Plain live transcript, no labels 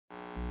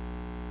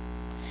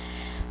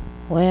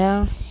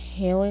Well,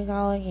 here we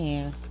go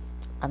again.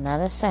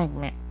 Another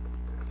segment.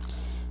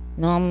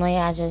 Normally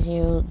I just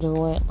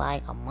do it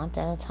like a month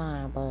at a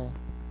time, but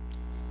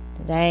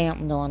today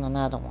I'm doing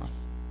another one.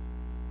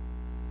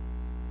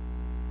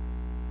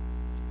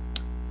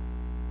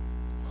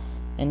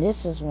 And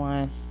this is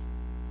one,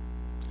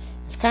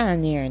 it's kind of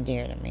near and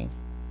dear to me.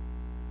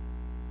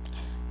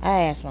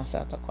 I asked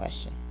myself the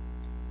question,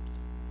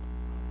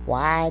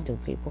 why do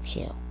people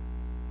kill?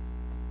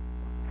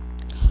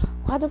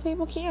 Why do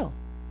people kill?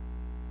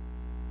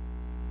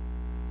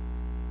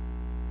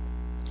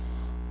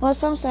 Well,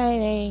 some say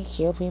they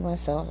kill people in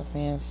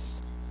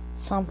self-defense.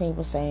 Some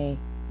people say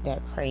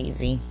they're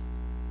crazy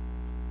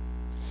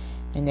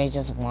and they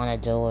just want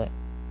to do it.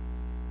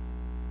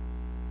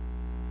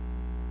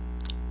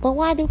 But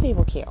why do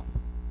people kill?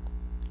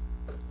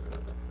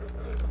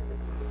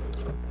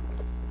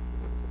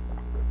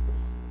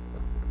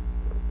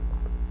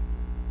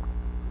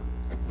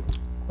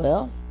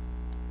 Well,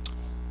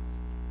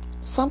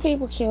 some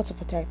people kill to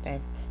protect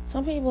them.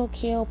 Some people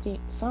kill people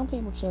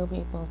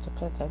to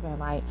protect them.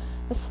 Like,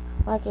 it's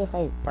like if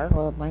a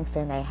burglar breaks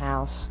in their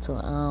house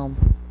to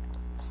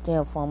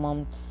steal from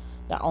them,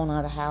 the owner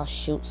of the house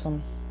shoots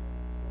them,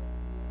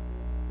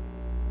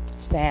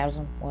 stabs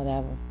them,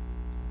 whatever.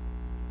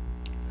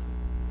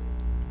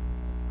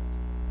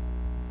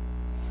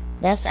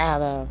 That's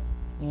out of,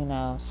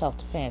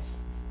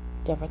 self-defense.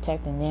 They're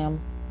protecting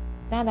them.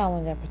 Not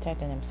only they're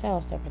protecting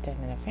themselves, they're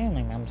protecting their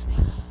family members,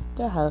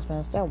 their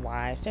husbands, their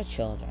wives, their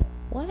children,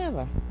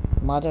 whatever.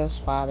 Mothers,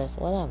 fathers,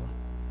 whatever.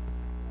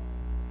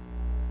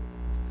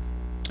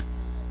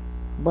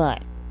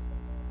 But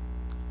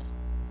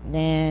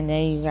then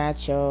you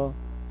got your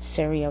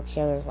serial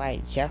killers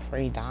like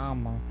Jeffrey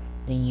Dahmer,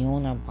 the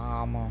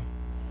Unabomber,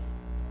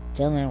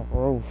 Dylan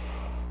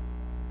Roof,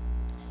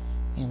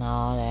 and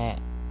all that.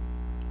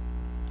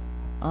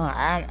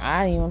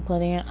 I'll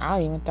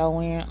even throw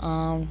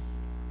in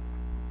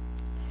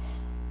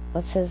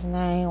what's his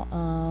name?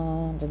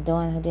 The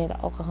one who did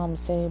the Oklahoma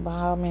City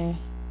bombing.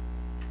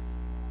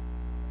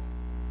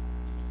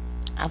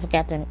 I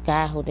forgot the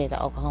guy who did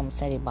the Oklahoma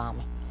City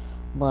bombing.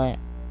 But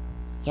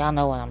y'all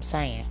know what I'm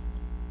saying.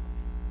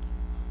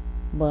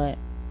 But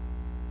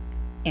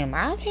in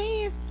my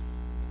opinion,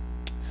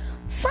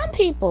 some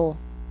people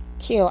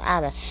kill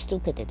out of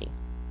stupidity.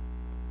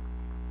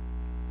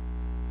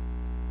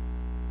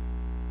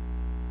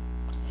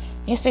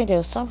 Yes, they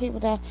do. Some people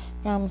that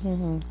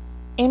in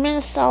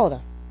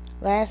Minnesota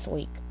last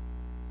week,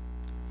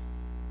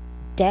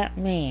 that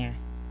man,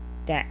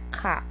 that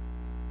cop,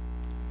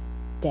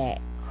 that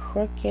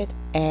crooked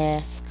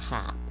ass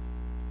cop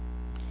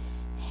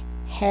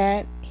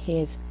had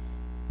his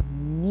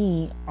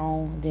knee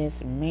on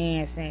this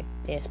man's neck,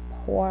 this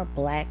poor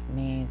black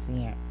man's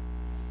neck.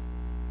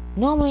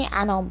 Normally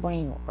I don't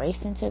bring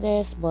race into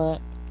this, but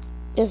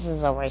this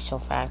is a racial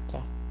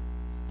factor.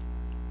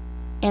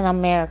 And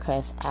America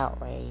is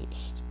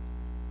outraged.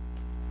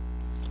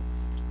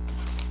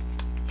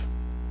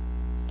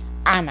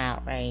 I'm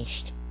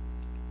outraged.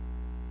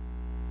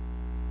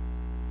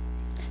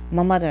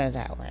 My mother is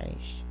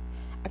outraged.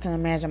 I can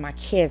imagine my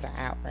kids are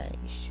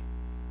outraged.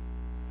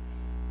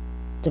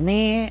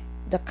 The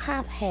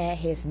cop had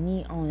his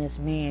knee on this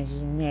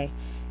man's neck.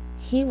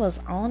 He was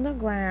on the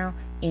ground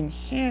in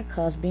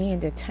handcuffs being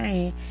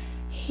detained.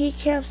 He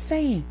kept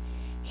saying,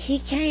 he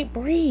can't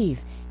breathe.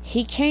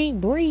 He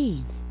can't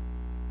breathe.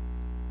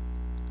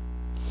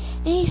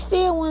 And he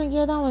still want to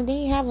get on. And then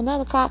you have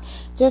another cop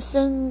just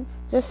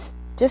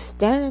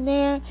standing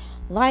there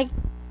like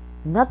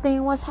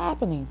nothing was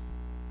happening.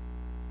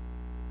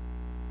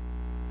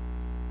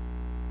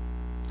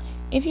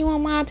 If you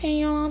want my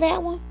opinion on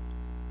that one,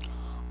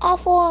 all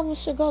four of them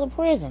should go to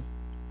prison.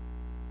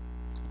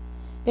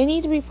 They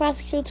need to be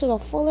prosecuted to the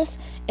fullest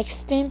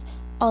extent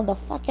of the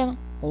fucking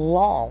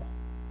law.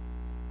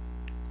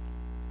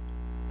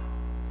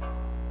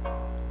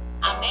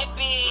 I'm that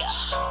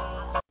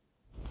bitch.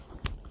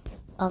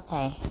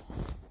 Okay.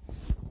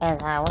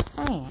 As I was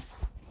saying,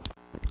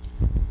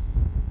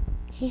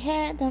 he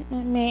had the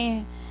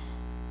man,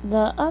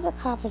 the other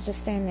cop was just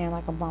standing there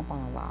like a bump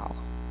on a log.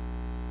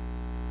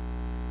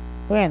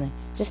 Really,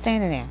 just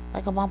standing there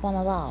like a bump on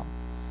a log.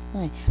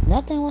 Like,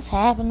 nothing was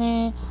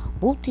happening.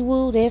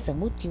 Whoop-de-woo this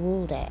and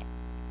whoop-de-woo that.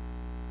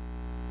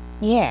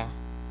 Yeah.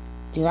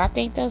 Do I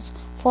think those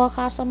 4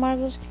 cops are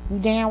murderers? You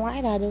damn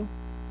right I do.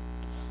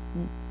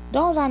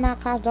 Those are not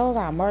cops. Those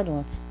are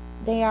murderers.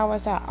 They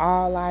always say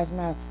all lives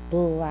matter.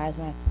 Blue lives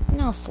matter.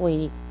 No,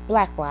 sweetie.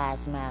 Black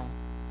lives matter.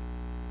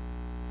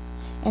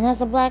 And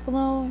as a black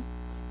woman,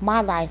 my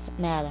lives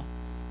matter.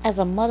 As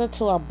a mother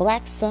to a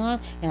black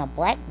son and a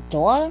black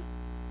daughter,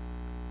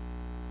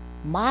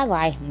 my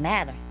life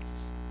matters.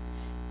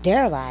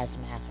 Their lives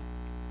matter.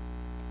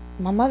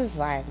 My mother's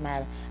lives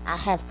matter. I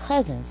have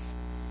cousins,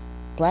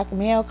 black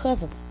male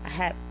cousins. I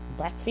have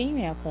black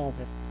female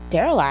cousins.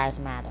 Their lives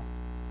matter.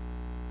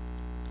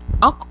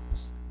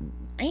 Uncles,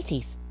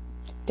 aunties,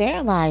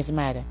 their lives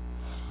matter.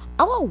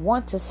 I would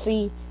want to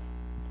see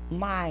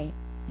my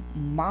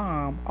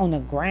mom on the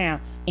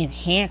ground in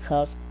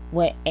handcuffs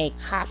with a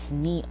cop's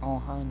knee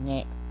on her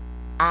neck,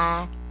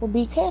 I would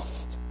be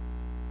pissed.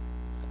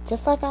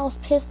 Just like I was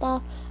pissed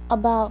off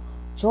about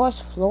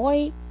George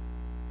Floyd.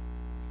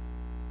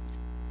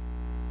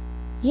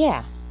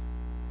 Yeah,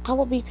 I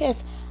would be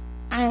pissed.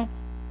 I'm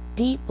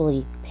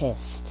deeply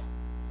pissed.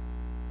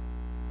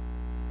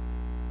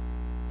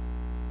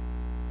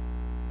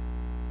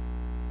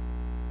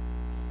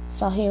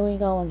 So here we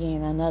go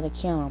again, another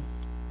killing.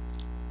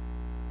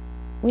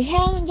 We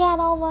haven't got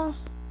over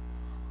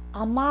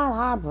Ahmaud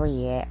Arbery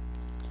yet.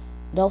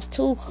 Those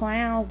two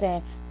clowns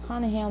that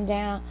hunted him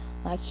down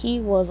like he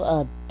was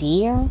a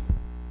deer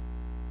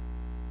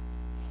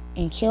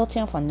and killed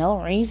him for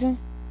no reason.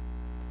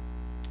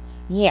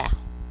 Yeah.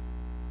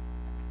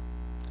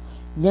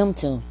 Them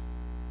two.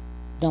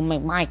 Them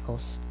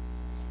McMichaels.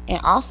 And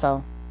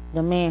also,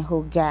 the man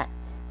who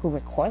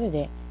recorded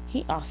it,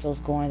 he also is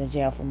going to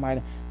jail for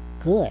murder.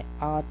 Good.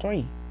 All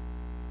three.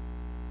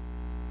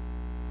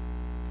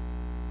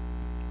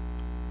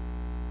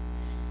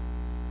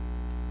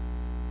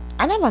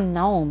 I never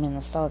known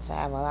Minnesota to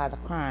have a lot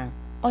of crime.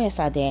 Oh yes,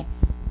 I did.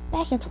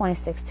 Back in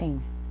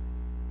 2016,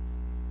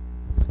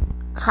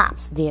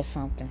 cops did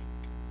something,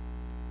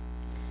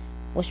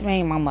 which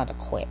made my mother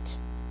quit.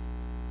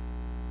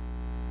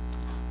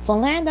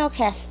 Philando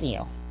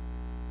Castile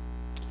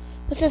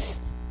was just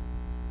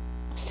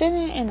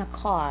sitting in a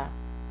car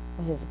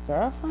with his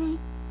girlfriend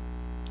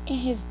and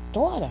his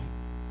daughter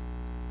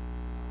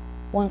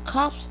when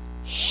cops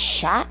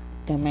shot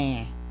the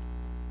man.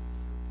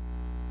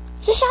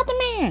 Just shot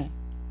the man.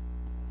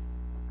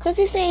 Because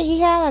he said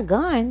he had a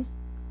gun.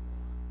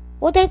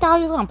 What, they thought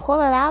he was going to pull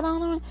it out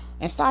on him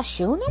and start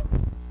shooting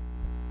him?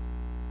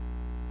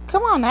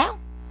 Come on now.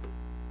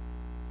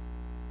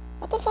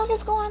 What the fuck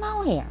is going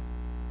on here?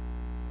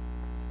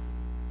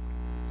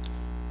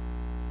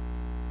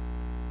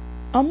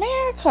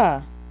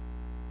 America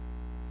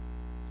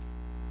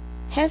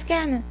has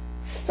gotten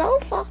so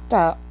fucked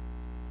up.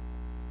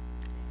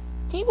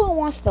 People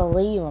wants to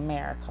leave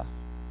America.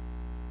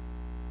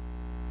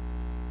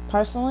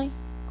 Personally,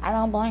 I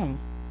don't blame them.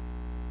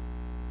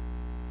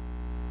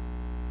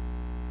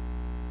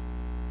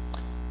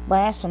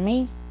 But as for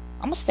me,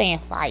 I'm going to stay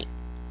and fight.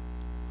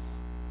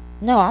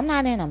 No, I'm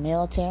not in the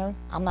military.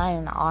 I'm not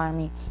in the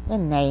Army, the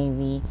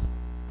Navy,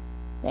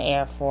 the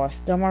Air Force,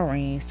 the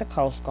Marines, the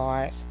Coast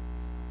Guards.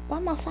 But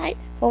I'm going to fight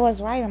for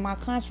what's right in my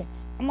country.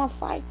 I'm going to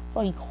fight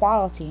for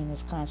equality in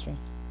this country.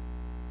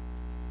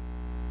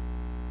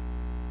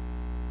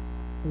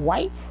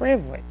 White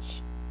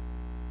privilege.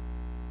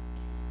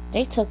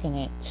 They taken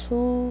it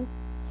too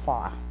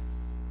far.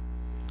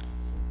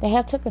 They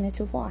have taken it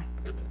too far.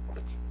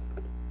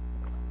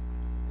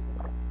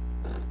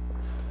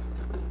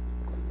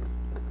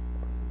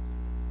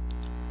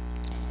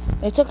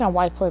 They took in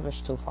white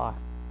privilege too far.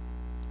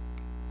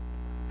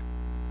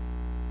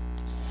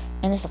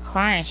 And it's a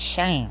crying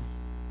shame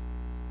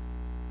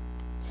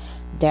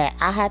that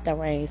I had to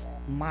raise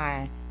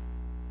my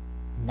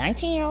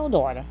 19-year-old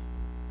daughter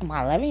and my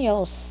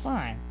 11-year-old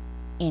son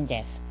in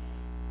this.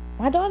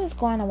 My daughter's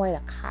going away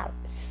to college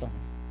soon.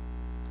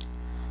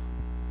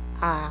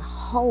 I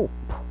hope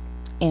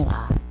and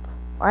I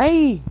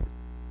pray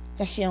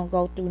that she don't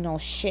go through no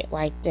shit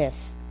like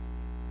this.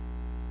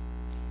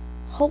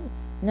 Hope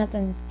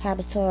nothing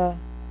happens to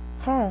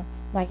her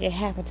like it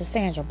happened to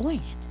Sandra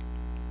Bland.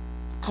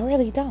 I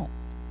really don't.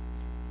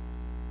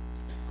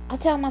 I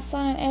tell my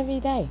son every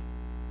day.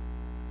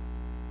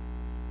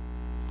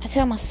 I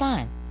tell my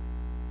son,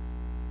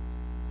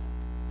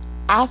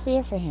 I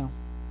fear for him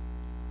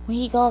when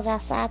he goes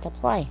outside to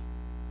play.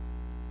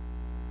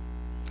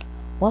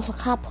 What if a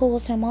cop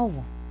pulls him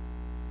over?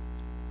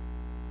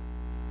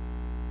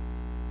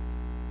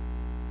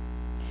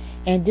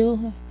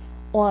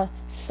 Or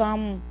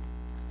some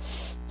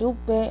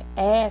stupid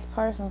ass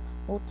person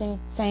who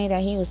saying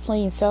that he was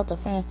pleading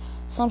self-defense,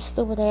 some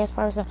stupid ass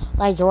person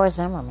like George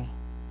Zimmerman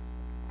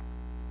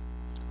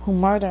who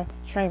murdered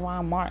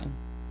Trayvon Martin.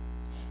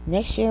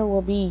 Next year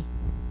will be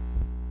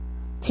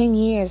 10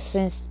 years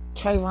since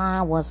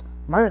Trayvon was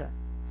murdered.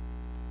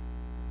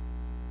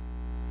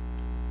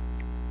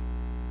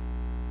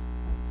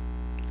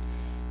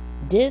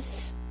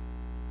 This,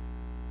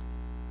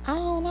 I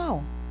don't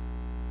know.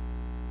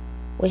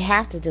 We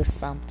have to do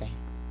something.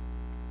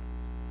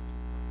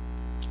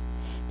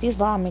 These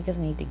lawmakers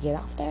need to get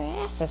off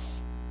their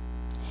asses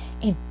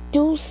and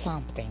do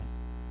something.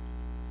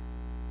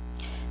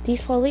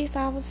 These police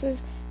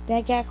officers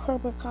that got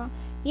corporate caught.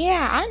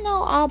 Yeah, I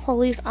know all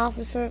police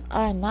officers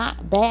are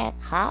not bad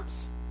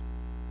cops.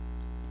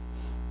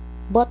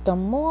 But the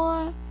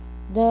more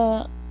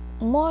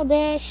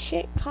bad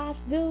shit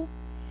cops do,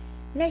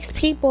 makes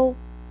people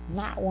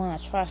not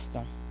want to trust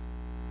them.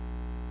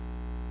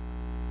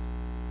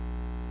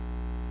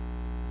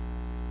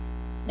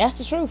 That's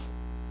the truth.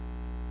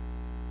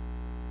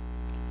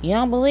 You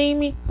don't believe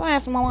me? Go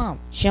ask my mom.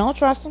 She don't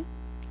trust him.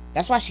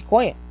 That's why she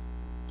quit.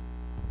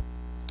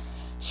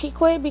 She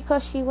quit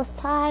because she was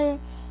tired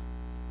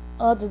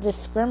of the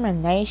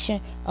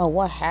discrimination of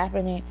what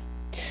happening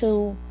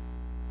to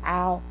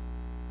our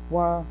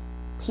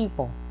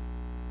people.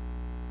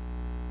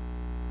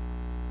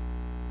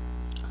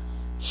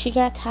 She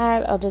got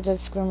tired of the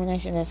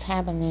discrimination that's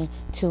happening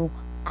to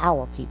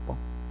our people.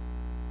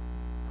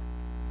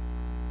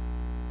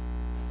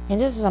 And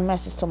this is a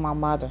message to my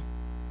mother.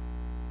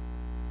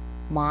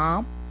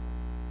 Mom,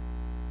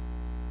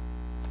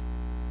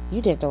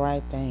 you did the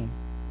right thing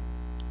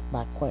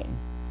by quitting.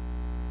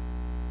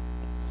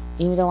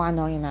 Even though I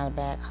know you're not a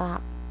bad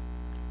cop,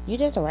 you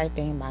did the right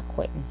thing by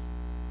quitting.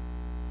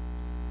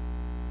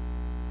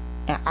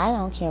 And I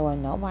don't care what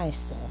nobody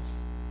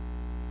says.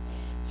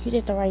 You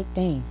did the right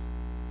thing.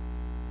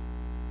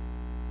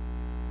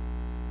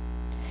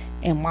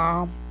 And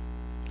Mom,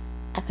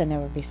 I could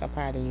never be so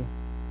proud of you.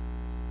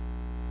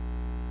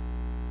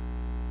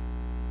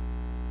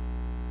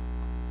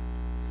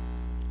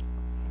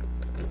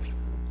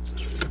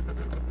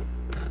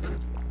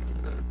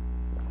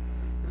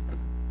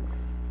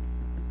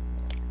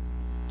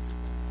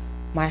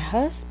 My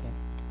husband,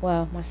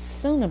 well, my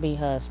soon-to-be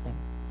husband,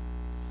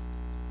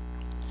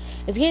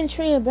 is getting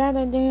treated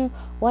better than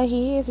what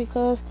he is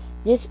because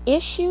this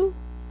issue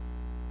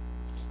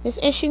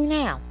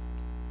now,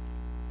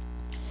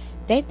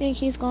 they think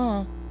he's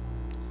gonna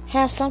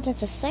have something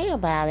to say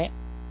about it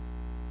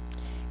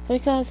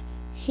because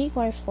he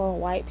works for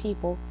white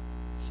people.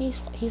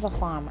 He's a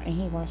farmer and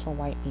he works for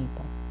white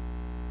people,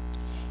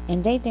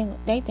 and they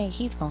think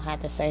he's gonna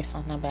have to say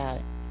something about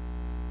it.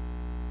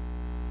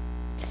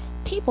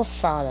 People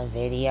saw the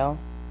video.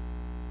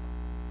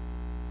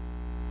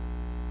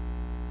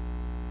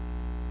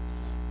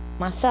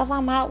 Myself,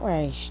 I'm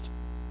outraged.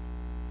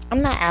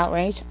 I'm not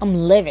outraged. I'm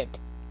livid.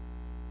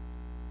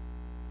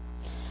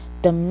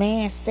 The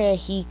man said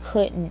he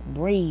couldn't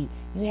breathe.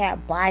 You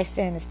have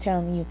bystanders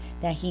telling you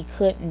that he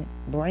couldn't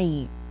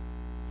breathe.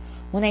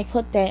 When they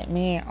put that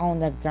man on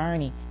the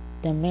gurney,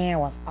 the man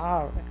was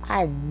already,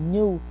 I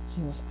knew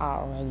he was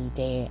already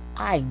dead.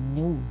 I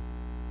knew.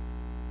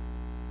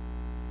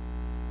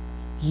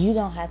 You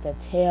don't have to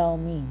tell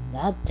me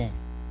nothing.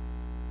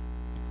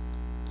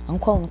 I'm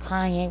quoting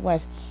Kanye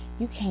West.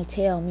 You can't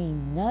tell me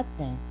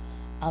nothing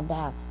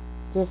about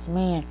this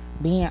man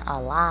being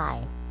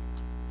alive.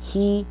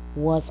 He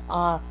was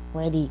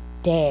already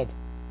dead.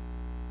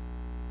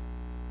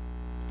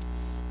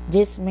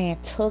 This man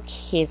took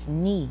his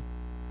knee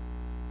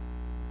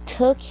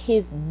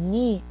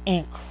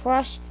and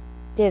crushed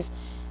this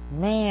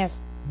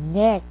man's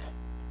neck,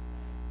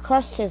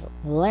 crushed his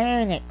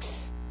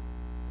larynx.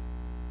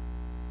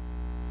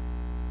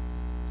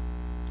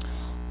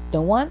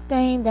 The one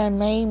thing that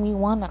made me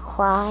want to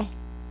cry,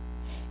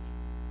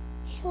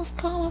 he was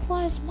calling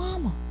for his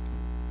mama.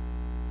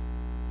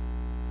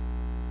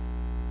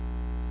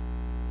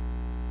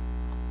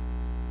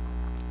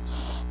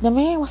 The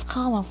man was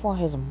calling for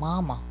his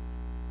mama.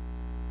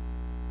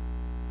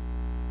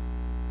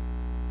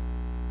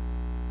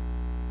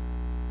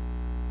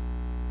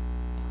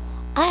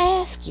 I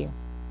ask you,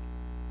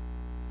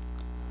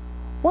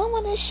 when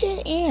will this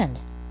shit end?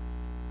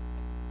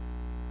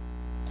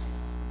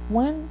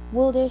 When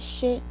will this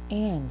shit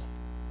end,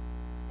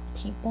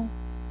 people?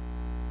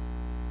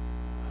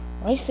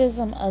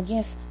 Racism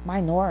against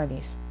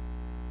minorities.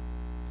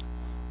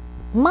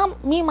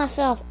 Me,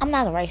 myself, I'm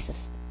not a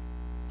racist.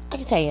 I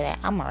can tell you that.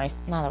 I'm not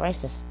a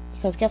racist.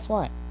 Because guess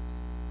what?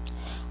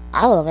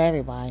 I love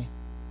everybody.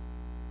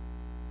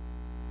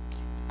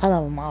 I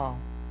love them all.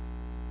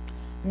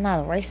 I'm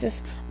not a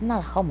racist. I'm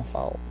not a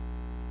homophobe.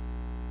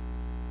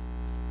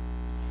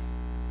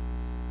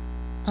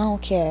 I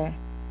don't care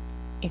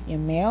if you're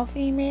male,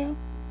 female,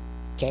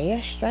 gay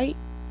or straight,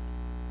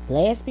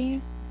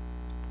 lesbian,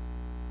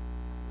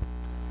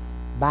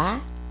 bi,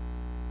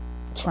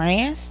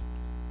 trans,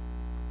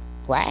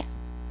 black,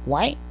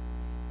 white,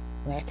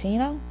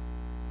 Latino,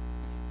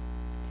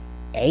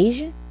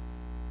 Asian,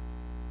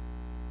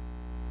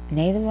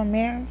 Native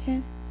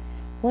American,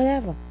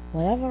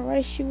 whatever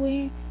race you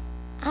in.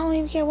 I don't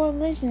even care what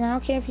religion. I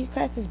don't care if you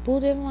practice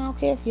Buddhism. I don't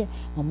care if you're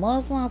a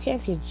Muslim. I don't care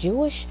if you're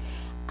Jewish.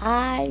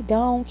 I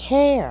don't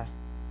care.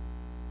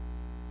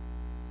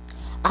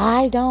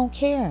 I don't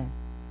care.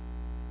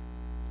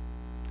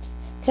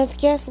 Because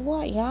guess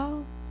what,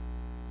 y'all?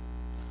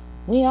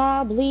 We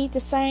all bleed the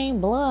same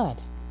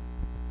blood.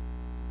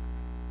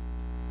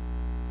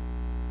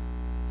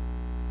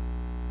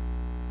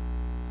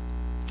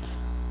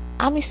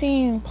 I be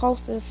seeing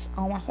posters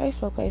on my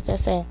Facebook page that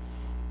say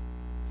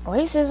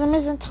racism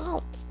isn't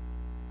taught.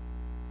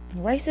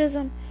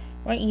 Racism,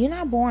 you're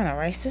not born a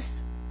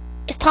racist.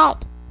 It's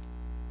taught.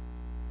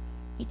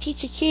 You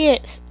teach your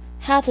kids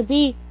how to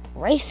be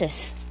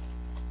racist.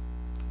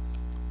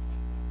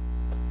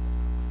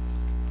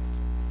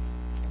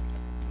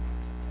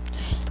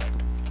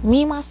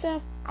 Me,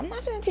 myself, I'm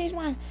not going to teach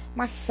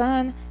my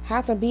son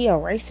how to be a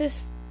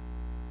racist.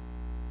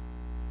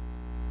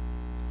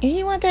 If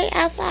he want to date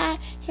outside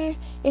here,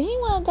 if he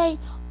want to date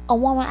a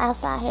woman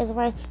outside his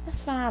race,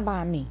 that's fine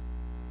by me.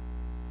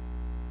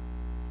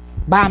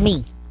 By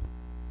me.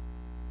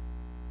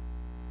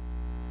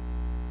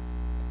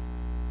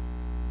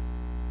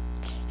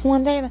 He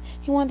want to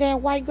date a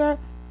white girl?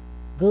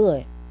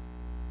 Good.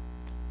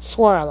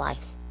 Swear a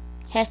life.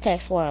 Hashtag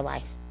swear a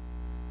life.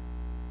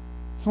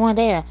 He want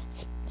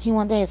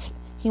to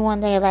He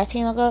want to date a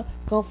Latino girl?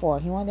 Go for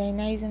it. He want to date an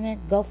Asian man?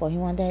 Go for it. He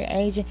want to date an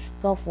Asian?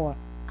 Go for it.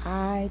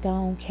 I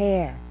don't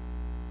care.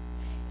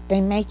 If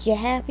they make you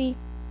happy,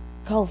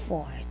 go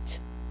for it.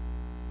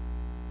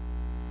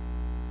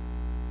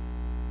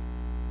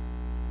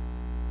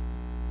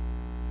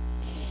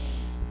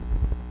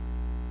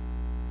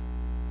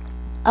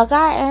 A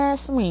guy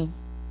asked me,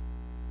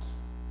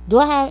 do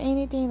I have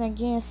anything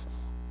against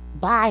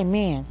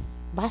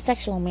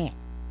bisexual men?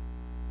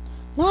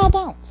 No, I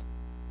don't.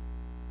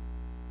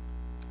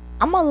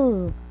 I'm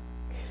a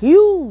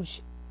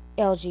huge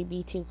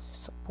LGBT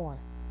supporter.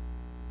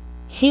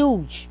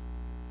 Huge.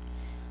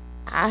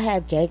 I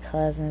have gay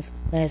cousins,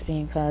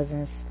 lesbian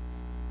cousins,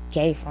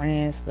 gay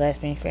friends,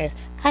 lesbian friends.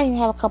 I even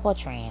have a couple of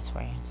trans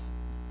friends.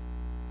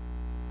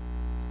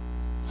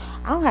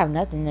 I don't have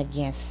nothing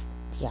against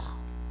y'all.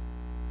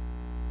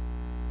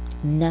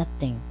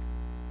 Nothing.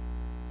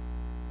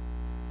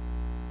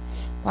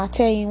 But I'll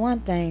tell you one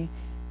thing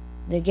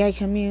the gay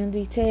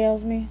community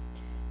tells me.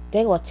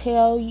 They will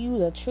tell you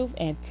the truth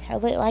and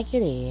tell it like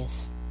it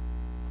is.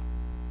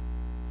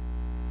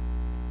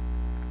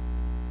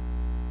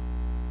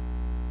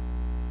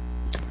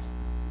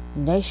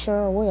 They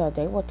sure will.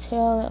 They will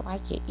tell it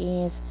like it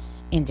is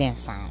and then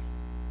some.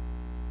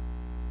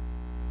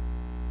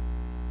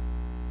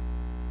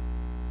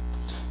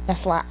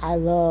 That's why I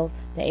love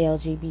the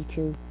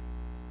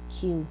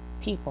LGBTQ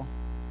people.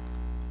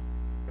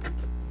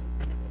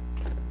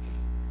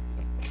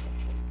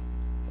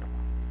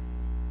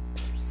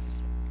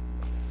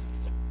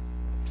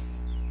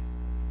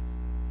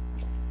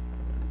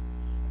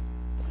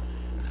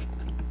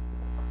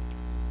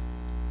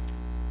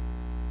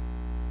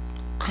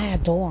 I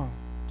adore them.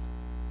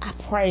 I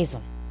praise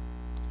them.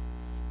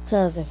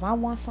 Because if I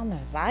want some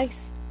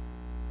advice,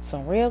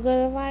 some real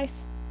good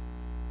advice,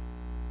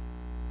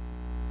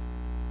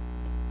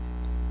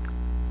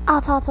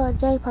 I'll talk to a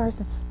gay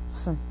person.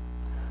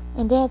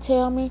 And they'll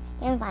tell me,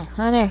 they're like,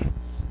 honey,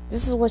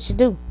 this is what you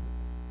do.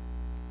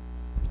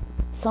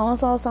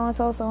 So-and-so,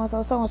 so-and-so,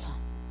 so-and-so, so-and-so.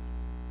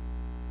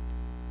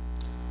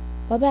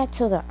 But back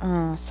to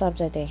the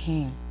subject at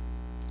hand.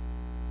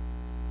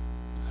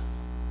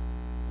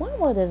 When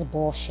will this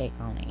bullshit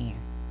gonna end?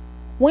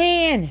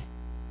 When?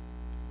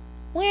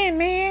 When,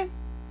 man?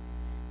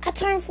 I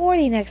turn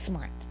 40 next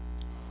month.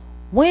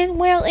 When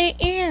will it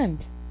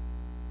end?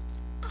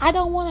 I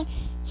don't want to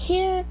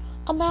hear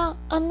about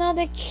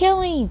another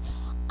killing.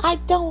 I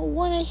don't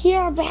want to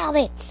hear about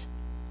it.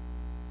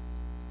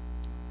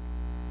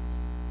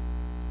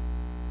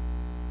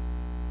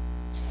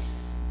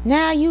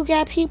 Now you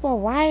got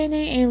people rioting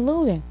and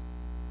looting.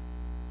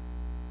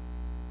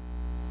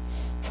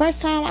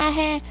 First time I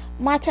had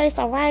my taste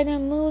of rioting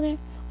and looting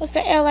was the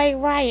LA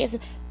riots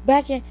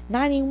back in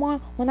 91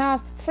 when I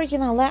was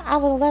freaking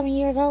 11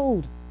 years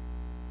old.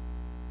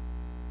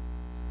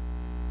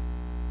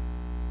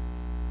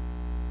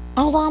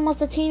 I was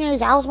almost a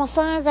teenager. I was my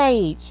son's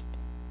age.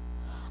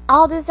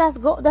 All this that's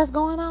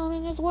going on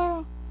in this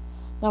world,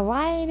 the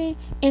rioting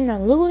and the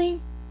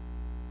looting.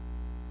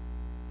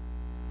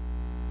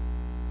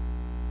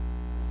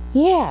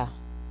 Yeah,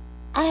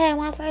 I had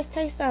my first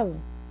taste of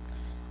it.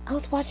 I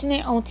was watching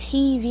it on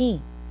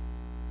TV.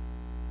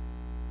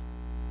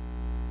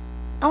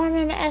 I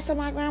remember asking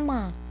my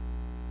grandma,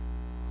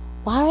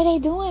 why are they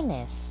doing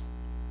this?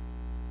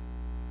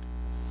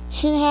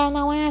 She didn't have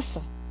no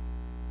answer.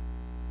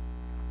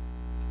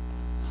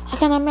 I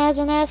can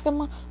imagine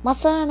asking my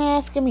son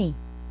asking me.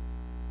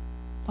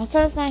 My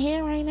son's not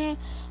here right now,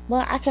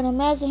 but I can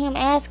imagine him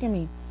asking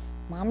me,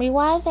 Mommy,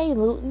 why is they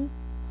looting?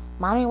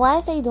 Mommy, why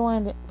is they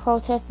doing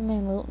protesting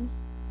and looting?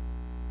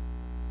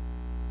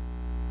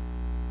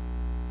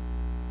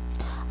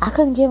 I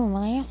couldn't give him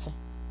an answer.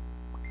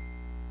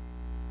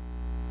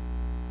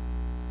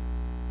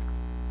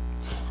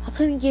 I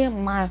couldn't give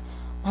my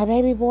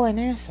baby boy an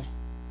answer.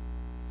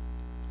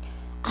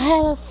 I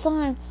had a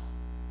son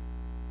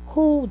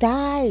who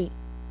died.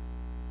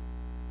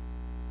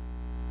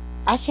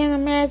 I can't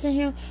imagine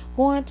him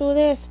going through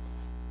this.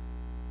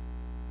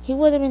 He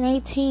would have been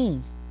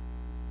 18.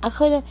 I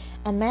couldn't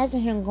imagine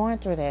him going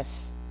through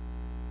this.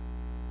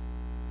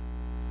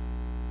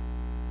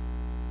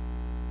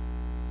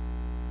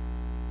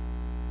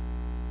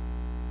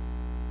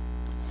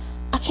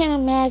 I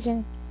can't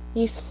imagine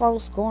these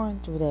folks going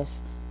through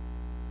this.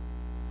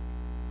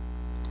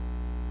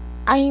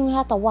 I even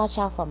have to watch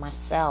out for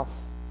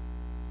myself.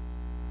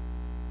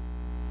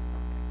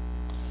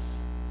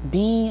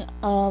 Being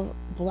a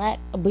black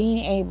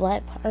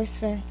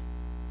person,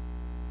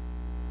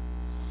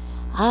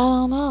 I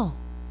don't know.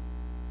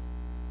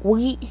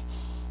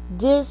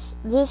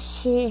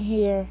 This shit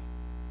here,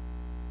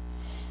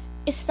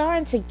 it's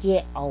starting to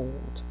get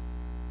old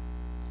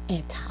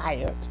and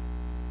tired.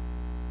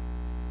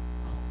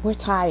 We're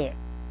tired.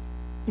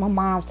 My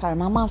mom's tired.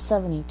 My mom's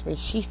 73.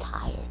 She's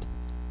tired.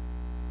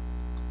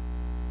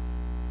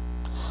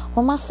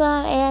 When my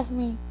son asked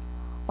me,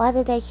 why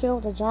did they kill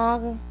the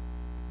jogger?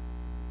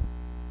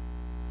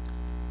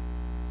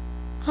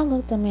 I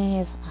looked him in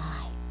his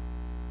eye.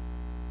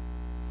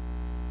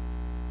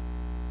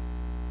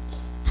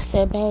 I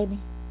said, baby,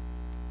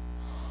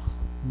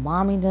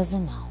 Mommy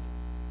doesn't know.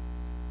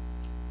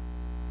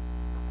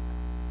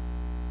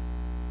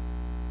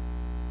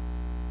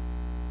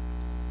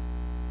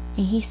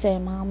 And he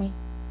said, Mommy,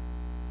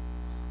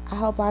 I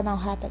hope I don't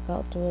have to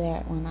go through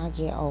that when I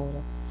get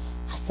older.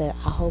 I said,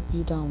 I hope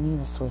you don't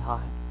need a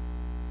sweetheart.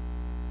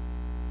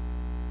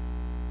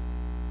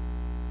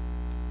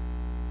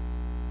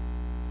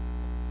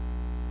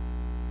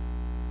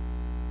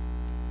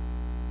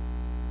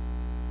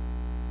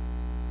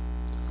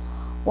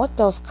 What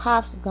those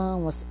cops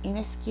done was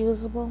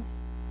inexcusable.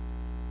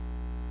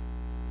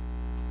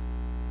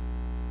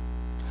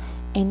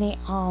 And they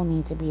all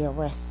need to be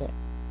arrested.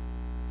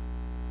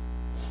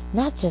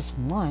 Not just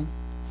one,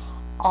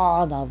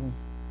 all of them.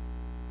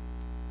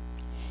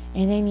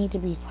 And they need to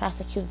be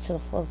prosecuted to the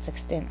fullest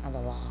extent of the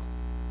law.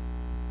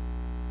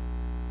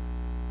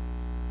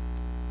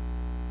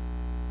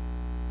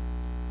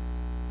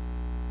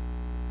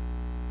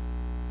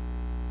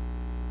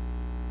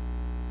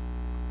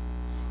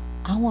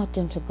 I want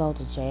them to go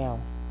to jail.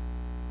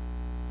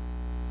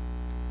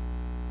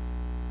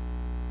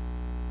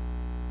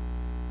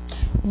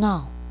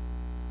 No.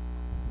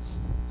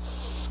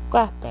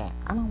 Scrap that.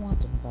 I don't want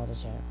them to go to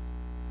jail.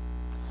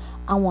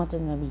 I want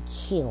them to be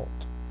killed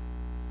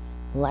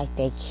like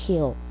they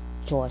killed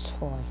George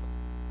Floyd.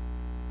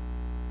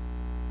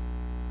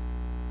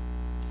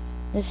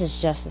 This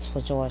is justice for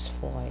George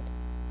Floyd.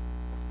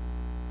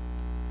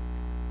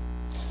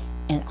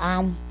 And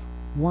I'm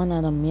one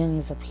of the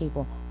millions of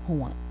people who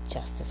want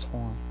justice for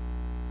him.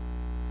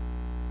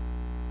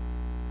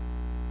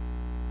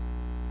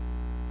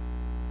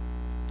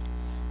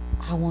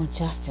 I want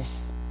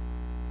justice.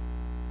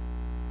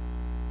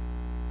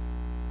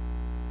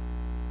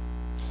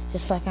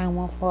 Just like I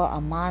want for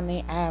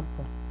Amani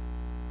Aubrey.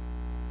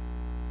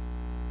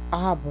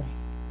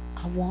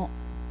 I want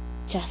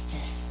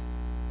justice.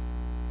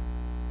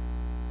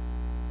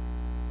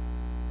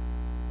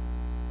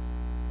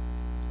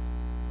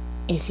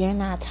 If you're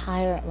not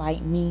tired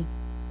like me,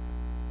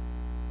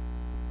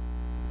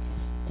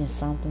 then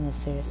something is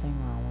seriously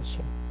wrong with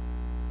you.